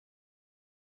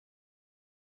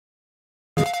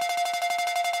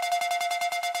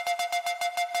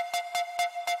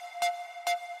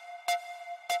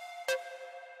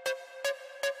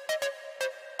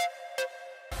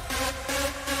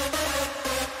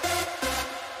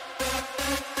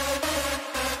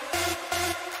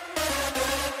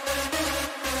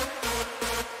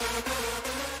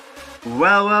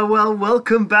Well,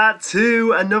 welcome back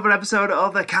to another episode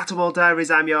of the CATTERMOLE Diaries.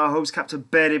 I'm your host, Captain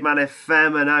Bearded Man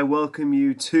FM, and I welcome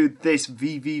you to this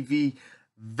VVV-Venlo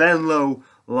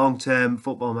long-term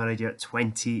football manager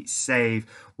 20 save.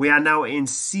 We are now in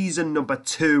season number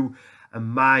 2,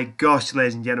 and my gosh,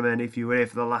 ladies and gentlemen, if you were here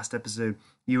for the last episode,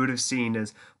 you would have seen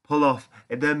us pull off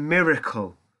the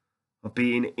miracle of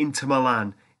beating Inter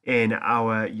Milan in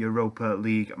our Europa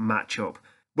League matchup.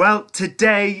 Well,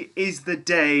 today is the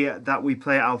day that we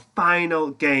play our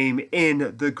final game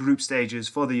in the group stages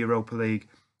for the Europa League.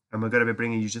 And we're going to be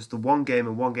bringing you just the one game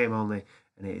and one game only.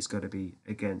 And it is going to be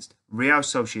against Real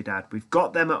Sociedad. We've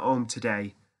got them at home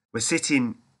today. We're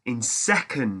sitting in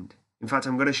second. In fact,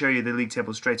 I'm going to show you the league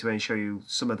table straight away and show you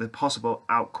some of the possible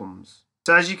outcomes.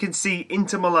 So as you can see,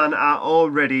 Inter Milan are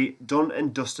already done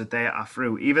and dusted. They are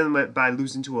through. Even by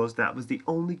losing to us, that was the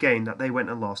only game that they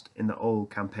went and lost in the whole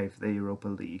campaign for the Europa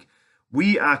League.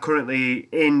 We are currently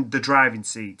in the driving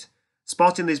seat.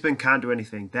 Sporting Lisbon can't do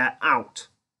anything. They're out.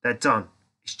 They're done.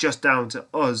 It's just down to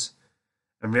us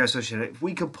and Real Sociedad. If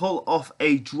we can pull off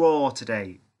a draw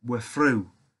today, we're through.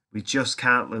 We just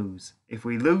can't lose. If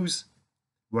we lose,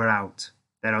 we're out.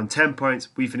 They're on 10 points.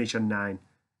 We finish on 9.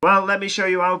 Well, let me show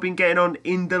you how I've been getting on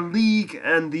in the league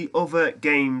and the other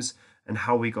games and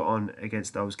how we got on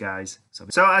against those guys.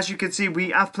 So as you can see, we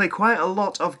have played quite a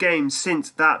lot of games since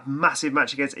that massive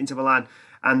match against Inter Milan.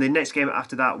 And the next game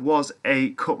after that was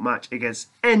a cup match against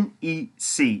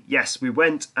NEC. Yes, we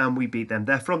went and we beat them.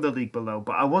 They're from the league below,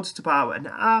 but I wanted to put out an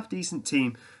half-decent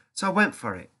team, so I went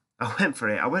for it.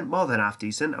 I went more than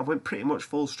half-decent. I went pretty much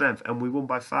full strength, and we won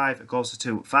by 5 goals to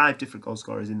 2. 5 different goal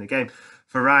scorers in the game.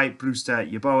 Farai, Brewster,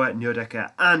 Yeboah,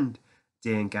 Nyodeka, and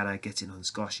Diangana getting on the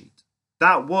score sheet.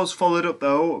 That was followed up,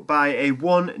 though, by a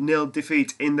 1-0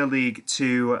 defeat in the league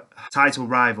to title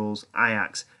rivals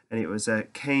Ajax, and it was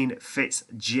Kane Fitz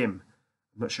Jim.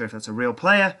 I'm not sure if that's a real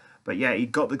player, but yeah, he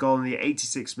got the goal in the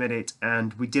 86th minute,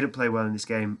 and we didn't play well in this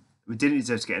game. We didn't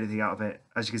deserve to get anything out of it.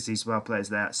 As you can see, some of our players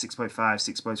there, 6.5,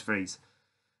 6.3. It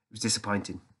was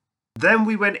disappointing. Then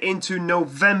we went into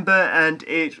November and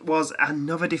it was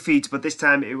another defeat, but this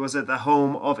time it was at the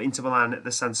home of Inter Milan at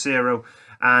the San Siro,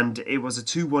 and it was a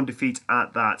 2-1 defeat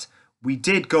at that. We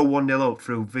did go 1-0 up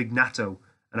through Vignato,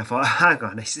 and I thought, hang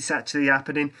on, is this actually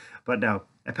happening? But no,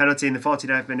 a penalty in the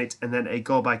 49th minute and then a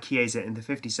goal by Chiesa in the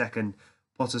 52nd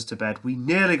put us to bed. We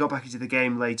nearly got back into the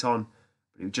game late on,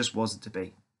 but it just wasn't to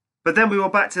be. But then we were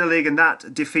back to the league, and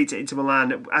that defeat at Inter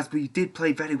Milan, as we did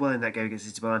play very well in that game against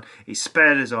Inter Milan, it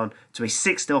spurred us on to a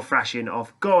 6-0 thrashing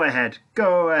of go ahead,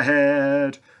 go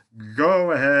ahead, go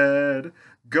ahead,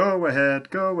 go ahead,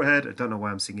 go ahead. I don't know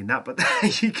why I'm singing that, but there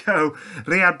you go.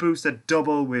 Riyad Brewster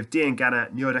double with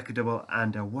Diangana, Nyodeka double,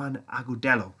 and Juan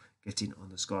Agudelo getting on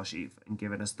the score sheet and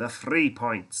giving us the 3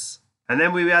 points. And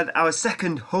then we had our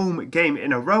second home game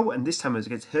in a row, and this time it was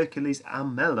against Hercules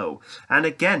Almelo. And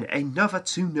again, another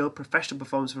 2-0 professional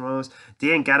performance from us.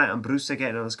 Diangana and Brewster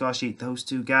getting on the score sheet. Those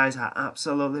two guys are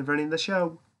absolutely running the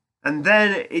show. And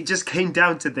then it just came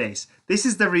down to this. This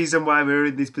is the reason why we're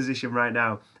in this position right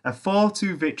now. A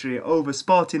 4-2 victory over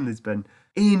Sporting Lisbon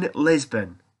in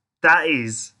Lisbon. That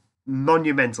is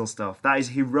monumental stuff. That is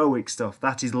heroic stuff.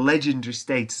 That is legendary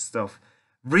status stuff.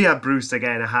 Riyad Brewster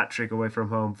getting a hat-trick away from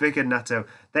home. Vic and Nato,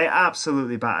 they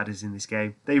absolutely battered us in this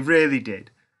game. They really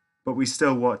did. But we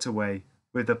still walked away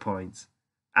with the points.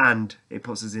 And it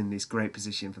puts us in this great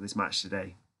position for this match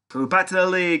today. So we're back to the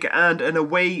league, and an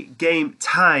away game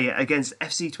tie against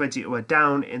FC20, who are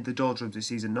down in the doldrums this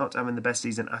season, not having the best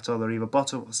season at all. They're either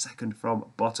bottom or second from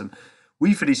bottom.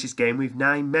 We finished this game with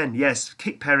 9 men. Yes,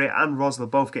 Kik Perry and Rosler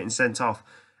both getting sent off.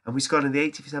 And we scored in the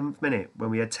 87th minute when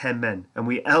we had 10 men. And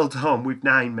we held on with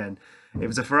 9 men. It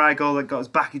was a Farai goal that got us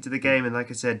back into the game. And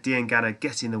like I said, Diangana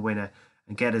getting the winner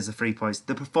and get us the 3 points.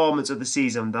 The performance of the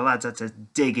season, the lads had to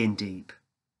dig in deep.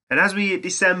 And as we hit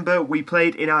December, we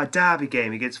played in our derby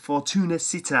game against Fortuna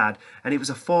Sittard, and it was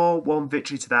a 4-1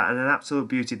 victory to that, and an absolute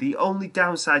beauty. The only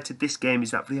downside to this game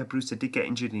is that Riyad Brewster did get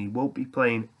injured and he won't be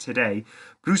playing today.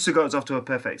 Brewster got us off to a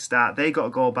perfect start. They got a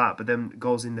goal back, but then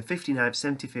goals in the 59th,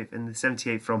 75th and the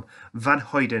 78th from Van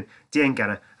Hooydonk,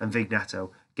 Diangana and Vignato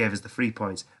gave us the 3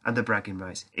 points and the bragging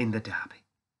rights in the derby.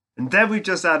 And then we've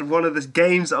just had one of the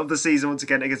games of the season once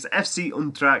again against FC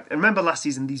Utrecht. And remember last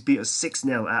season, these beat us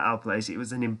 6-0 at our place. It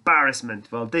was an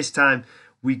embarrassment. Well, this time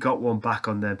we got one back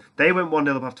on them. They went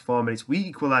 1-0 up after 4 minutes. We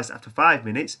equalised after 5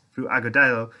 minutes through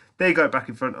Agudelo. They got it back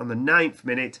in front on the 9th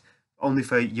minute, only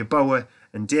for Yeboah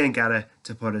and Diangana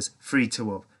to put us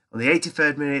 3-2 up. On the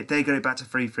 83rd minute, they got it back to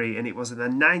 3-3. And it was in the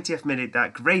 90th minute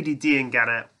that Grady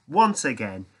Diangana once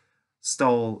again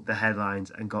stole the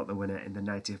headlines and got the winner in the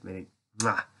 90th minute.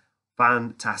 Mwah.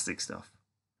 Fantastic stuff.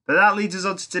 But that leads us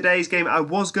on to today's game. I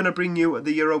was going to bring you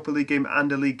the Europa League game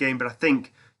and a league game, but I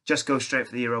think just go straight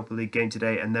for the Europa League game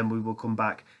today, and then we will come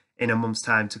back in a month's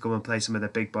time to come and play some of the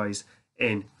big boys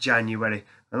in January.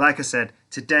 And like I said,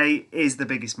 today is the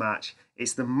biggest match.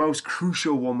 It's the most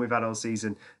crucial one we've had all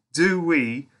season. Do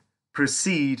we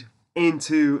proceed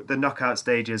into the knockout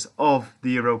stages of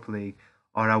the Europa League,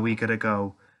 or are we going to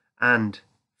go and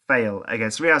fail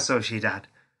against Real Sociedad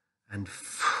and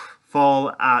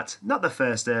fall at, not the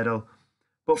first hurdle,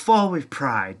 but fall with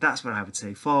pride? That's what I would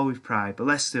say, fall with pride. But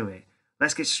let's do it.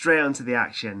 Let's get straight onto the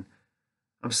action.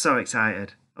 I'm so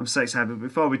excited. I'm so excited. But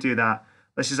before we do that,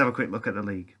 let's just have a quick look at the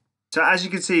league. So as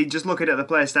you can see, just looking at the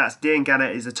player stats,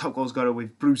 Diangana is the top goal scorer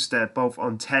with Brewster, both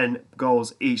on 10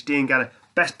 goals each. Diangana,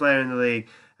 best player in the league.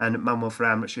 And Manuel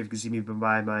Ferrer, I'm not sure if you can see me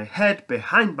behind my head,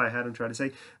 I'm trying to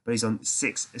say, but he's on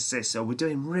 6 assists. So we're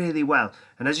doing really well.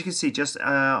 And as you can see, just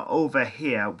over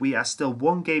here, we are still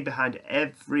 1 game behind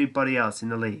everybody else in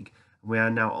the league. We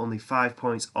are now only 5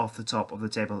 points off the top of the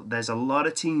table. There's a lot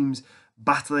of teams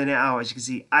battling it out. As you can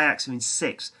see, Ajax are in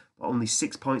 6th, but only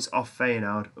 6 points off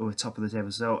Feyenoord, who are top of the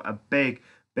table. So a big,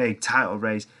 big title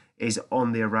race is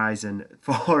on the horizon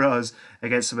for us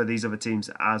against some of these other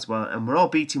teams as well. And we're all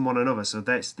beating one another. So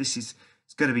this is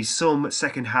it's going to be some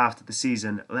second half to the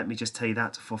season. Let me just tell you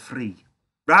that for free.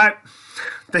 Right,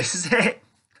 this is it.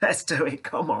 Let's do it.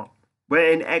 Come on.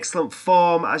 We're in excellent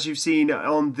form, as you've seen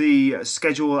on the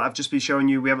schedule I've just been showing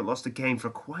you. We haven't lost a game for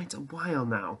quite a while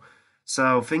now.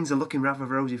 So things are looking rather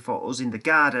rosy for us in the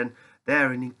garden.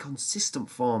 They're in inconsistent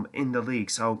form in the league.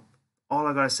 So all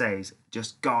I've got to say is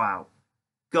just go out.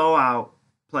 Go out,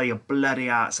 play your bloody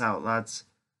hearts out, lads.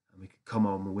 And we can come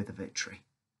home with a victory.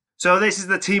 So this is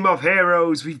the team of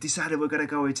heroes we've decided we're going to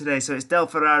go with today. So it's Del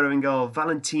Ferraro in goal,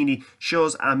 Valentini,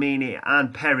 Shows, Armini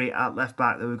and Perry at left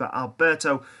back. Then we've got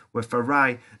Alberto with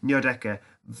Farai, Nyodeka,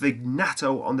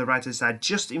 Vignato on the right hand side,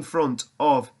 just in front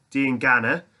of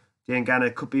Diangana.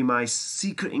 Diangana could be my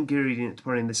secret ingredient to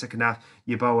put in the second half,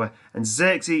 Yeboah. And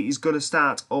Xerxes is going to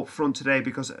start up front today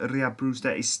because Riyad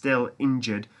Brewster is still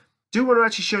injured. Do want to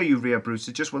actually show you Riyad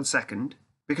Brewster, just 1 second.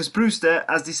 Because Brewster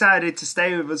has decided to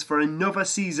stay with us for another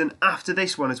season after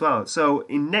this one as well. So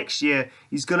in next year,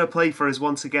 he's going to play for us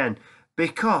once again.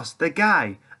 Because the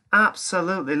guy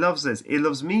absolutely loves us. He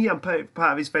loves me. I'm part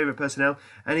of his favourite personnel.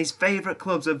 And his favourite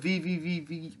clubs are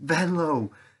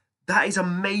VVV-Venlo. That is a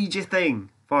major thing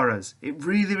for us. It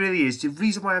really, really is. The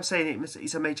reason why I'm saying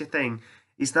it's a major thing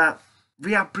is that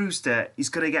Riyad Brewster is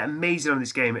going to get amazing on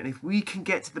this game. And if we can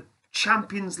get to the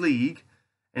Champions League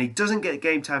and he doesn't get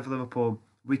game time for Liverpool,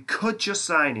 we could just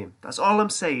sign him. That's all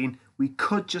I'm saying. We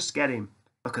could just get him.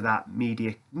 Look at that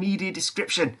media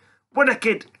description. What a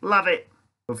kid. Love it.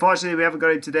 Unfortunately, we haven't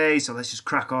got him today, so let's just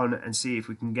crack on and see if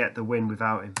we can get the win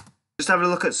without him. Just having a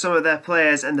look at some of their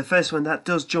players, and the first one that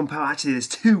does jump out, actually there's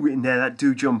 2 in there that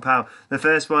do jump out. The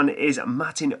first one is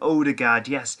Martin Odegaard,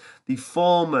 yes, the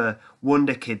former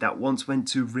wonder kid that once went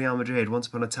to Real Madrid once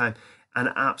upon a time.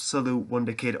 An absolute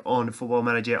wonder kid on Football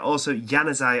Manager. Also,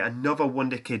 Januzaj, another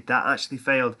wonder kid that actually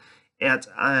failed at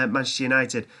Manchester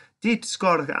United. Did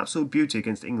score an absolute beauty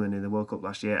against England in the World Cup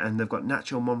last year. And they've got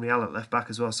Nacho Monreal at left back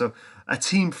as well. So a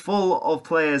team full of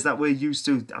players that we're used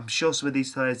to. I'm sure some of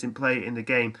these players didn't play in the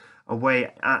game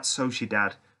away at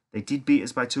Sociedad. They did beat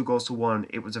us by 2-1.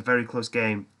 It was a very close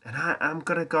game. And I'm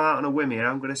going to go out on a whim here.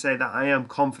 I'm going to say that I am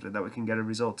confident that we can get a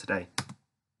result today.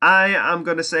 I am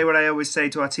going to say what I always say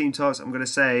to our team talks. I'm not going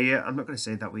to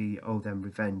say that we owe them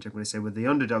revenge. I'm going to say we're the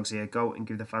underdogs here. Go and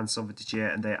give the fans something to cheer,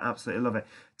 and they absolutely love it.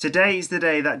 Today is the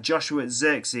day that Joshua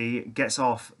Xerxes gets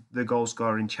off the goal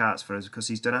scoring charts for us because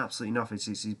he's done absolutely nothing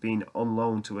since he's been on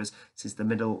loan to us since the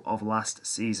middle of last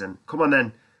season. Come on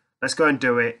then. Let's go and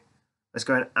do it. Let's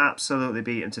go and absolutely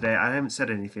beat him today. I haven't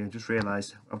said anything. I've just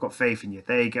realised I've got faith in you.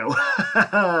 There you go.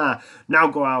 Now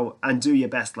go out and do your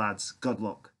best, lads. Good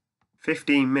luck.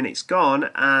 15 minutes gone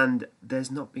and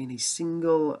there's not been a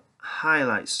single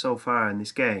highlight so far in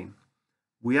this game.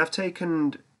 We have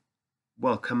taken,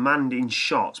 well, commanding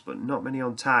shots, but not many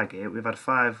on target. We've had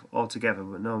 5 altogether,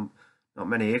 but not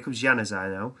many. Here comes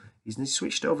Januzaj now. He's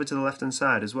switched over to the left-hand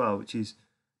side as well, which is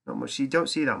not much. You don't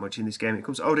see that much in this game. It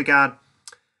comes Odegaard.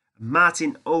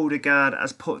 Martin Odegaard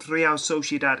has put Real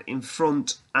Sociedad in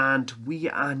front, and we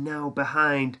are now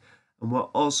behind. And we're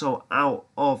also out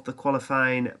of the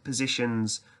qualifying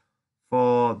positions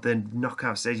for the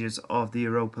knockout stages of the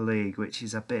Europa League, which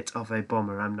is a bit of a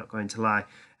bummer, I'm not going to lie.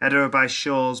 Header by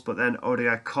Scholes, but then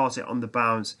Odegaard caught it on the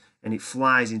bounce and it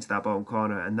flies into that bottom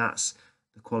corner, and that's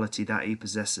the quality that he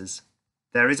possesses.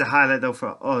 There is a highlight though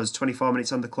for us, 24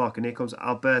 minutes on the clock, and here comes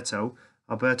Alberto.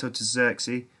 Alberto to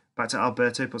Xerxes, back to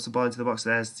Alberto, puts the ball into the box.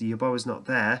 There's the Yeboah's not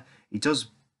there. He does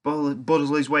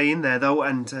buzzle his way in there though,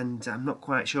 and I'm not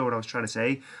quite sure what I was trying to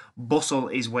say. Bustle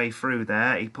his way through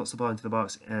there. He puts the ball into the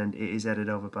box, and it is headed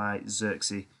over by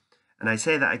Xerxes. And I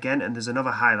say that again, and there's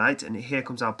another highlight, and here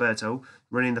comes Alberto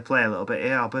running the play a little bit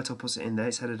here. Alberto puts it in there.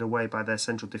 It's headed away by their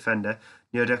central defender.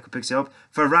 Neodeka picks it up.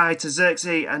 Farai to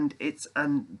Xerxes, and it's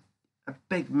a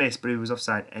big miss, but he was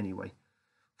offside anyway.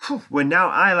 Whew, we're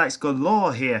now highlights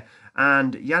galore here,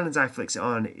 and Januzaj flicks it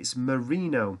on. It's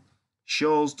Marino.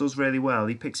 Scholes does really well.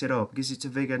 He picks it up, gives it to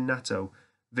Vignato.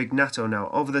 Vignato now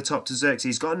over the top to Xerxes.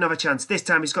 He's got another chance. This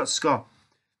time he's got to score.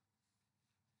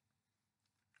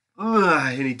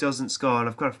 And he doesn't score. And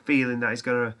I've got a feeling that he's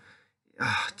going to...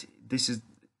 this is...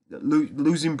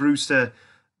 losing Brewster,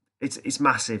 it's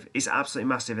massive. It's absolutely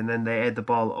massive. And then they head the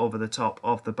ball over the top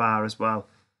of the bar as well.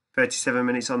 37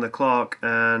 minutes on the clock,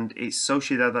 and it's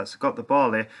Sociedad that's got the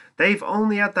ball here. They've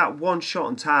only had that one shot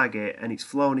on target, and it's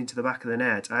flown into the back of the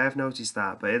net. I have noticed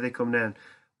that, but here they come down,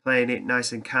 playing it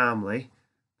nice and calmly,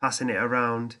 passing it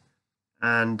around,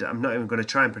 and I'm not even going to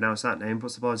try and pronounce that name.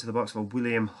 Puts the ball into the box for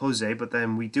William Jose, but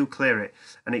then we do clear it,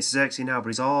 and it's Xerxes now, but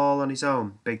he's all on his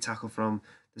own. Big tackle from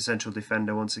the central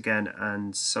defender once again,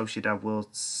 and Sociedad will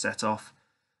set off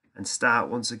and start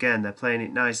once again. They're playing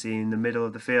it nicely in the middle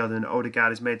of the field, and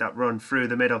Odegaard has made that run through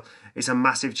the middle. It's a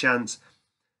massive chance,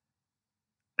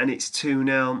 and it's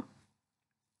 2-0.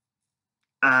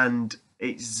 And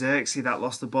it's Xerxes that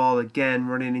lost the ball again,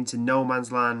 running into no man's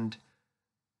land,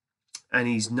 and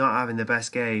he's not having the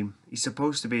best game. He's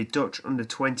supposed to be a Dutch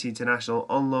under-20 international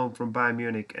on loan from Bayern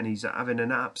Munich, and he's having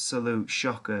an absolute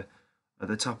shocker at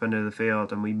the top end of the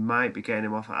field, and we might be getting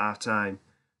him off at half-time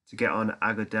to get on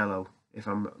Agudelo. If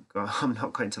I'm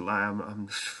not going to lie,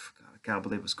 I can't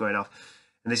believe what's going off.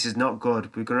 And this is not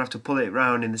good. We're going to have to pull it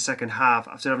round in the second half.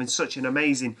 After having such an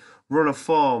amazing run of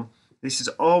form, this is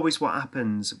always what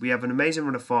happens. We have an amazing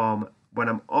run of form when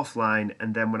I'm offline,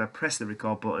 and then when I press the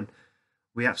record button,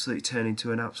 we absolutely turn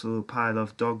into an absolute pile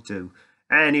of dog do.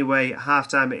 Anyway,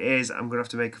 half-time it is. I'm going to have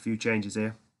to make a few changes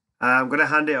here. I'm going to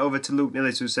hand it over to Luke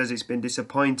Nillis, who says it's been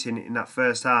disappointing in that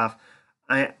first half.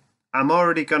 I'm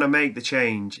already going to make the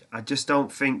change. I just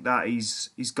don't think that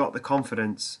he's got the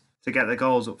confidence to get the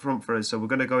goals up front for us. So we're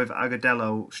going to go with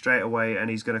Agudelo straight away, and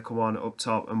he's going to come on up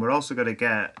top. And we're also going to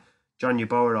get John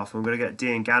Yeboah off, and we're going to get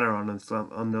Dean Ganner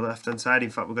on the left-hand side. In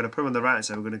fact, we're going to put him on the right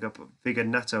side. We're going to go put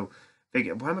Vignato.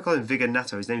 Why am I calling him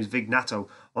Vignato? His name is Vignato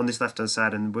on this left-hand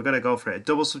side, and we're going to go for it. A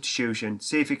double substitution.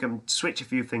 See if we can switch a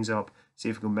few things up. See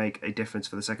if we can make a difference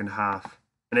for the second half.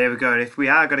 And here we go. And if we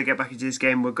are going to get back into this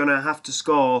game, we're going to have to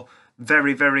score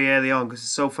very, very early on, because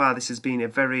so far this has been a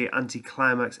very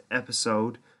anticlimax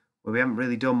episode where we haven't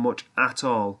really done much at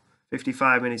all.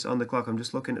 55 minutes on the clock. I'm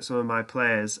just looking at some of my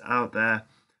players out there.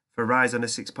 Farai's on a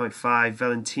 6.5,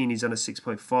 Valentini's on a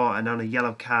 6.4, and on a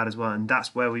yellow card as well. And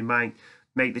that's where we might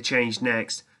make the change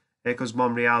next. Here comes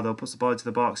Monreal though, puts the ball into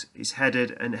the box. It's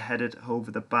headed over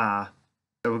the bar.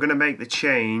 So we're going to make the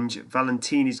change.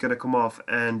 Valentini's going to come off,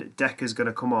 and Decker's going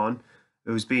to come on.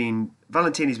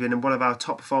 Valentini's been one of our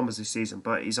top performers this season,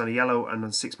 but he's on a yellow and on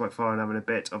 6.4 and having a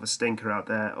bit of a stinker out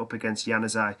there up against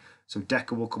Januzaj. So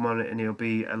Decker will come on, and he'll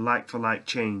be a like-for-like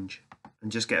change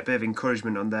and just get a bit of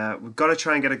encouragement on there. We've got to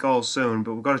try and get a goal soon,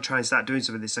 but we've got to try and start doing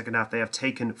something this second half. They have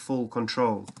taken full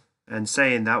control. And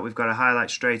saying that, we've got a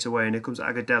highlight straight away, and here comes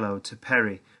Agudelo to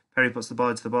Perry. Perry puts the ball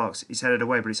into the box. He's headed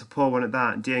away, but it's a poor one at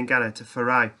that. And Diangana to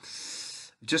Farai.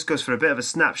 It just goes for a bit of a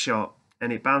snapshot,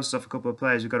 and it bounces off a couple of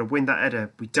players. We've got to win that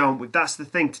header. We don't. That's the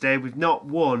thing today. We've not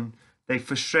won. They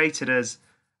frustrated us.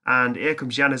 And here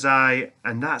comes Januzaj,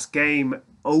 and that's game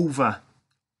over.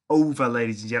 Over,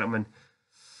 ladies and gentlemen.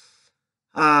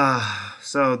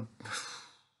 So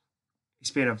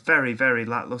it's been a very, very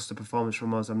lacklustre performance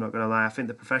from us, I'm not going to lie. I think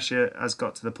the pressure has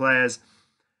got to the players,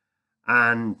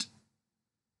 and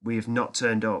we have not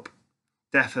turned up.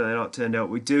 Definitely not turned up.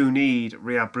 We do need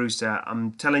Riyad Brewster.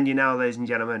 I'm telling you now, ladies and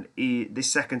gentlemen,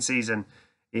 this second season,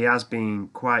 he has been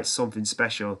quite something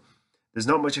special. There's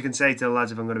not much I can say to the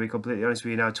lads, if I'm going to be completely honest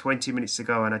with you now. 20 minutes to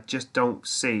go, and I just don't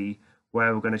see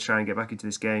where we're going to try and get back into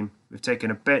this game. We've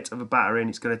taken a bit of a battering.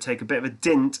 It's going to take a bit of a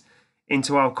dint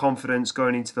into our confidence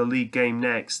going into the league game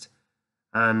next.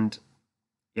 And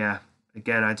yeah,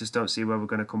 again, I just don't see where we're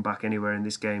going to come back anywhere in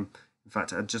this game. In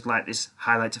fact, I'd just like this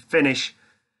highlight to finish.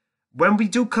 When we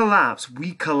do collapse,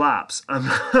 we collapse. I'm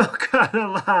not going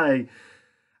to lie.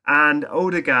 And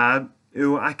Odegaard,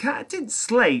 who I didn't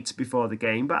slate before the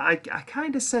game, but I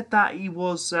kind of said that he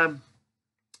was an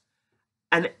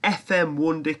FM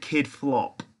wonder kid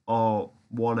flop, or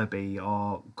wannabe,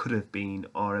 or could have been,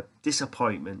 or a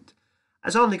disappointment.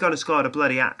 Has only got to score a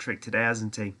bloody hat-trick today,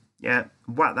 hasn't he? Yeah,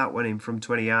 whack that one in from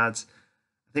 20 yards.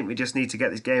 I think we just need to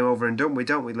get this game over and done with,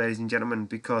 don't we, ladies and gentlemen?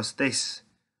 Because this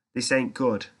ain't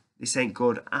good. This ain't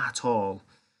good at all.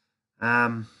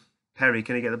 Perry,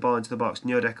 can he get the ball into the box?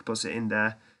 Njordeka puts it in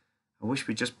there. I wish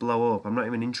we'd just blow up. I'm not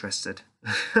even interested.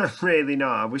 I'm really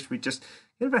not. I wish we'd just...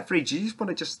 You know, referee, do you just want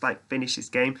to just like finish this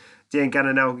game?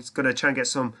 Diangana now he's going to try and get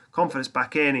some confidence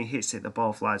back in. He hits it. The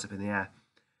ball flies up in the air.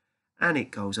 And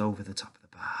it goes over the top of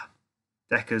the bar.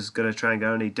 Decker's going to try and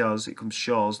go, and he does. It comes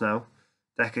Shaw's now.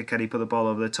 Decker, can he put the ball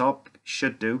over the top? He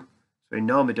should do. So he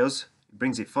normally does. He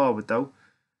brings it forward though.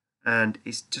 And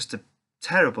it's just a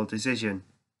terrible decision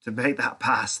to make that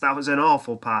pass. That was an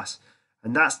awful pass.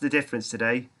 And that's the difference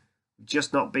today.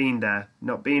 Just not being there.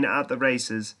 Not being at the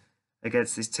races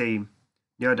against this team.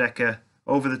 Njordeka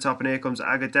over the top, and here comes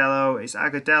Agudelo. It's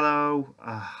Agudelo.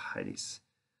 And he's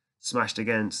smashed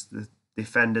against the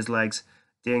defender's legs.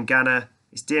 Diangana.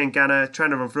 It's Diangana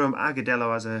trying to run through him.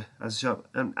 Agudelo has a shot.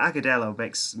 And Agudelo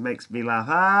makes me laugh.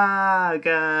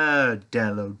 Agudelo,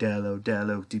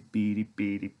 Dello.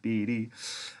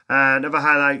 Another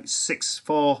highlight.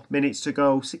 4 minutes to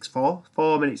go.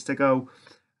 4 minutes to go.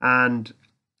 And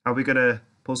are we going to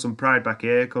pull some pride back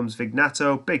here? Here comes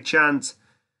Vignato. Big chance.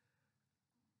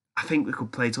 I think we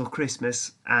could play till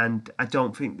Christmas, and I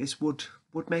don't think this would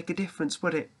make a difference,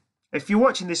 would it? If you're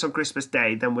watching this on Christmas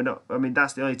Day, then we're not... I mean,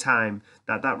 that's the only time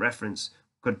that reference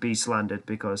could be slandered,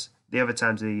 because the other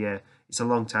times of the year, it's a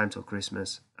long time till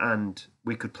Christmas, and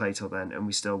we could play till then, and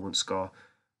we still wouldn't score.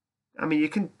 I mean, you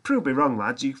can prove me wrong,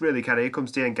 lads. You really can. Here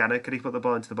comes Diangana. Can he put the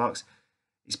ball into the box?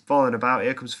 He's falling about.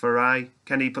 Here comes Farai.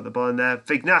 Can he put the ball in there?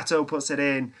 Vignato puts it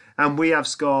in, and we have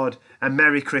scored. And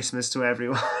Merry Christmas to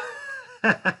everyone.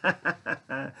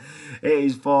 It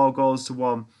is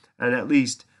 4-1, and at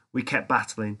least we kept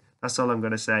battling. That's all I'm going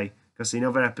to say, because in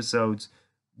other episodes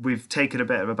we've taken a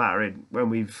bit of a battering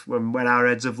when our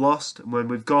heads have lost, and when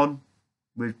we've gone,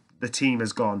 the team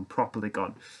has gone, properly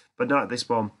gone, but not this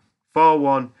one.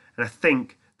 4-1, and I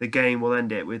think the game will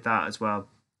end it with that as well.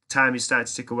 Time is starting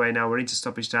to tick away now. We're into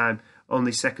stoppage time,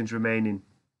 only seconds remaining.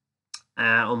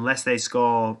 Unless they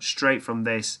score straight from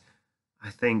this, I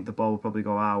think the ball will probably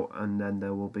go out, and then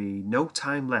there will be no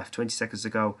time left. 20 seconds to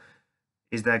go.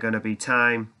 Is there going to be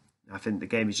time? I think the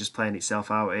game is just playing itself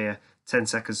out here. 10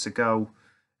 seconds to go.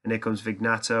 And here comes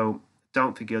Vignato.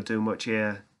 Don't think he'll do much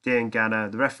here.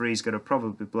 Diangana, the referee's going to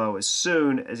probably blow as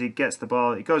soon as he gets the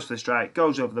ball. He goes for the strike,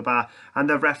 goes over the bar, and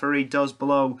the referee does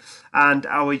blow. And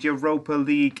our Europa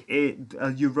League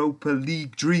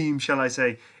dream, shall I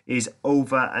say, is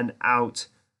over and out.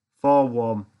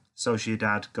 4-1.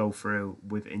 Sociedad go through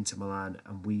with Inter Milan,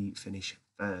 and we finish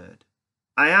third.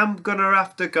 I am going to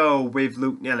have to go with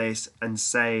Luke Nillis and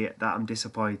say that I'm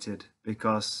disappointed,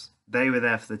 because they were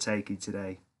there for the taking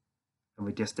today and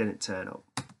we just didn't turn up.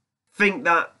 I think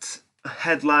that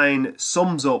headline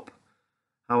sums up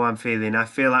how I'm feeling. I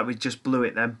feel like we just blew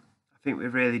it then. I think we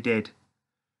really did.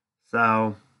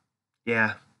 So,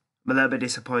 yeah, I'm a little bit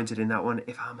disappointed in that one.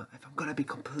 If I'm going to be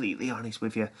completely honest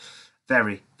with you,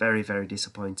 very, very, very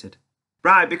disappointed.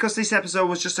 Right, because this episode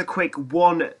was just a quick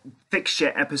one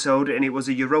fixture episode and it was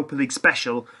a Europa League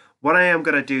special, what I am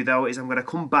going to do though is I'm going to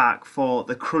come back for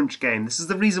the crunch game. This is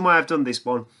the reason why I've done this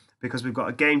one, because we've got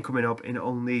a game coming up in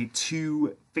only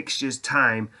 2 fixtures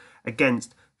time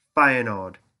against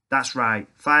Feyenoord. That's right,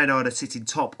 Feyenoord are sitting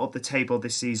top of the table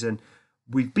this season.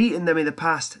 We've beaten them in the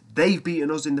past, they've beaten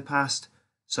us in the past,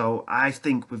 so I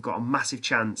think we've got a massive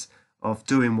chance of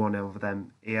doing one over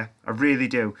them here. I really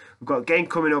do. We've got a game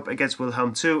coming up against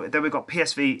Wilhelm II. Then we've got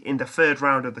PSV in the 3rd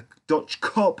round of the Dutch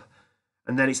Cup.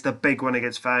 And then it's the big one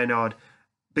against Feyenoord.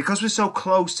 Because we're so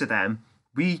close to them,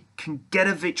 we can get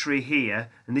a victory here.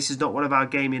 And this is not one of our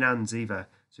gaming hands either.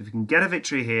 So if we can get a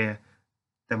victory here,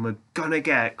 then we're going to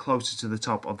get closer to the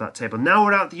top of that table. Now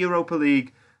we're out of the Europa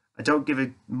League. I don't give a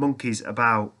monkeys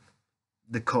about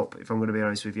the cup, if I'm going to be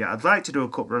honest with you. I'd like to do a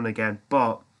cup run again,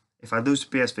 but if I lose to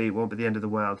PSV, it won't be the end of the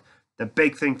world. The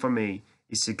big thing for me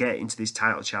is to get into this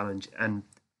title challenge. And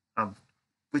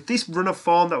with this run of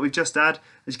form that we've just had,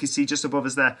 as you can see just above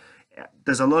us there,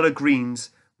 there's a lot of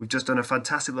greens. We've just done a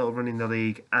fantastic little run in the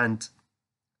league. And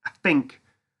I think,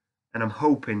 and I'm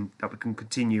hoping, that we can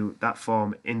continue that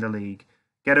form in the league.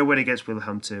 Get a win against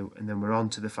Wilhelm II, and then we're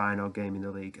on to the final game in the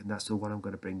league. And that's the one I'm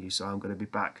going to bring you. So I'm going to be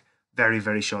back very,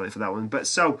 very shortly for that one. But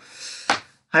so,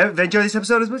 I hope you've enjoyed this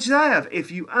episode as much as I have. If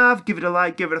you have, give it a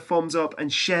like, give it a thumbs up,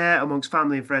 and share amongst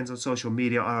family and friends on social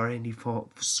media or any form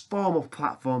of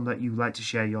platform that you like to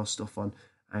share your stuff on.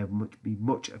 I would be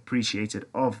much appreciated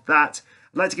of that.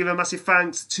 I'd like to give a massive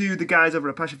thanks to the guys over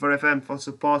at Passion for FM for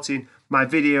supporting my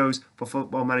videos for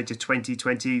Football Manager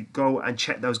 2020. Go and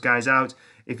check those guys out.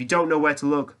 If you don't know where to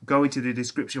look, go into the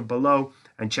description below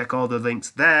and check all the links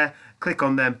there. Click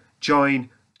on them, join,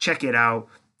 check it out,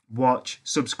 watch,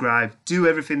 subscribe, do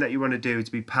everything that you want to do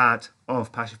to be part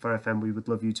of Passion for FM. We would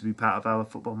love you to be part of our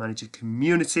Football Manager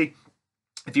community.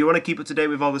 If you want to keep up to date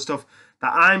with all the stuff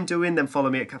that I'm doing, then follow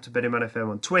me at Captain Bennyman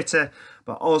FM on Twitter.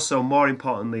 But also, more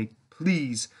importantly,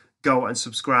 please go and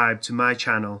subscribe to my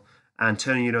channel and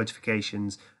turn on your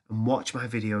notifications and watch my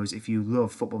videos if you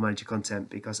love Football Manager content,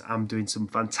 because I'm doing some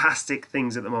fantastic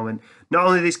things at the moment. Not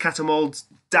only this CATTERMOLE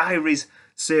Diaries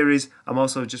series, I'm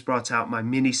also just brought out my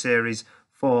mini-series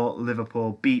for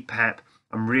Liverpool Beat Pep.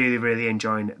 I'm really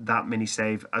enjoying that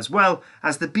mini-save, as well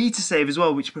as the beta save as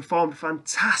well, which performed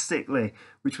fantastically,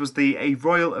 which was a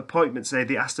Royal Appointment save,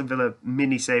 the Aston Villa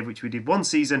mini-save, which we did one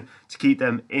season to keep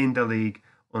them in the league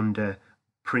under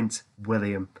Prince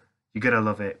William. You're going to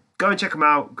love it. Go and check them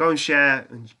out, go and share,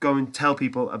 and go and tell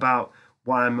people about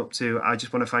what I'm up to. I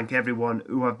just want to thank everyone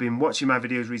who have been watching my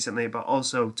videos recently, but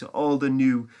also to all the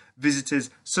new visitors,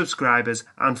 subscribers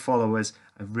and followers.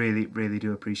 I really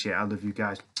do appreciate it. I love you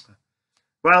guys.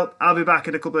 Well, I'll be back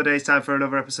in a couple of days' time for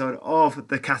another episode of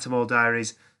the CATTERMOLE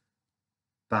Diaries.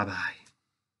 Bye-bye.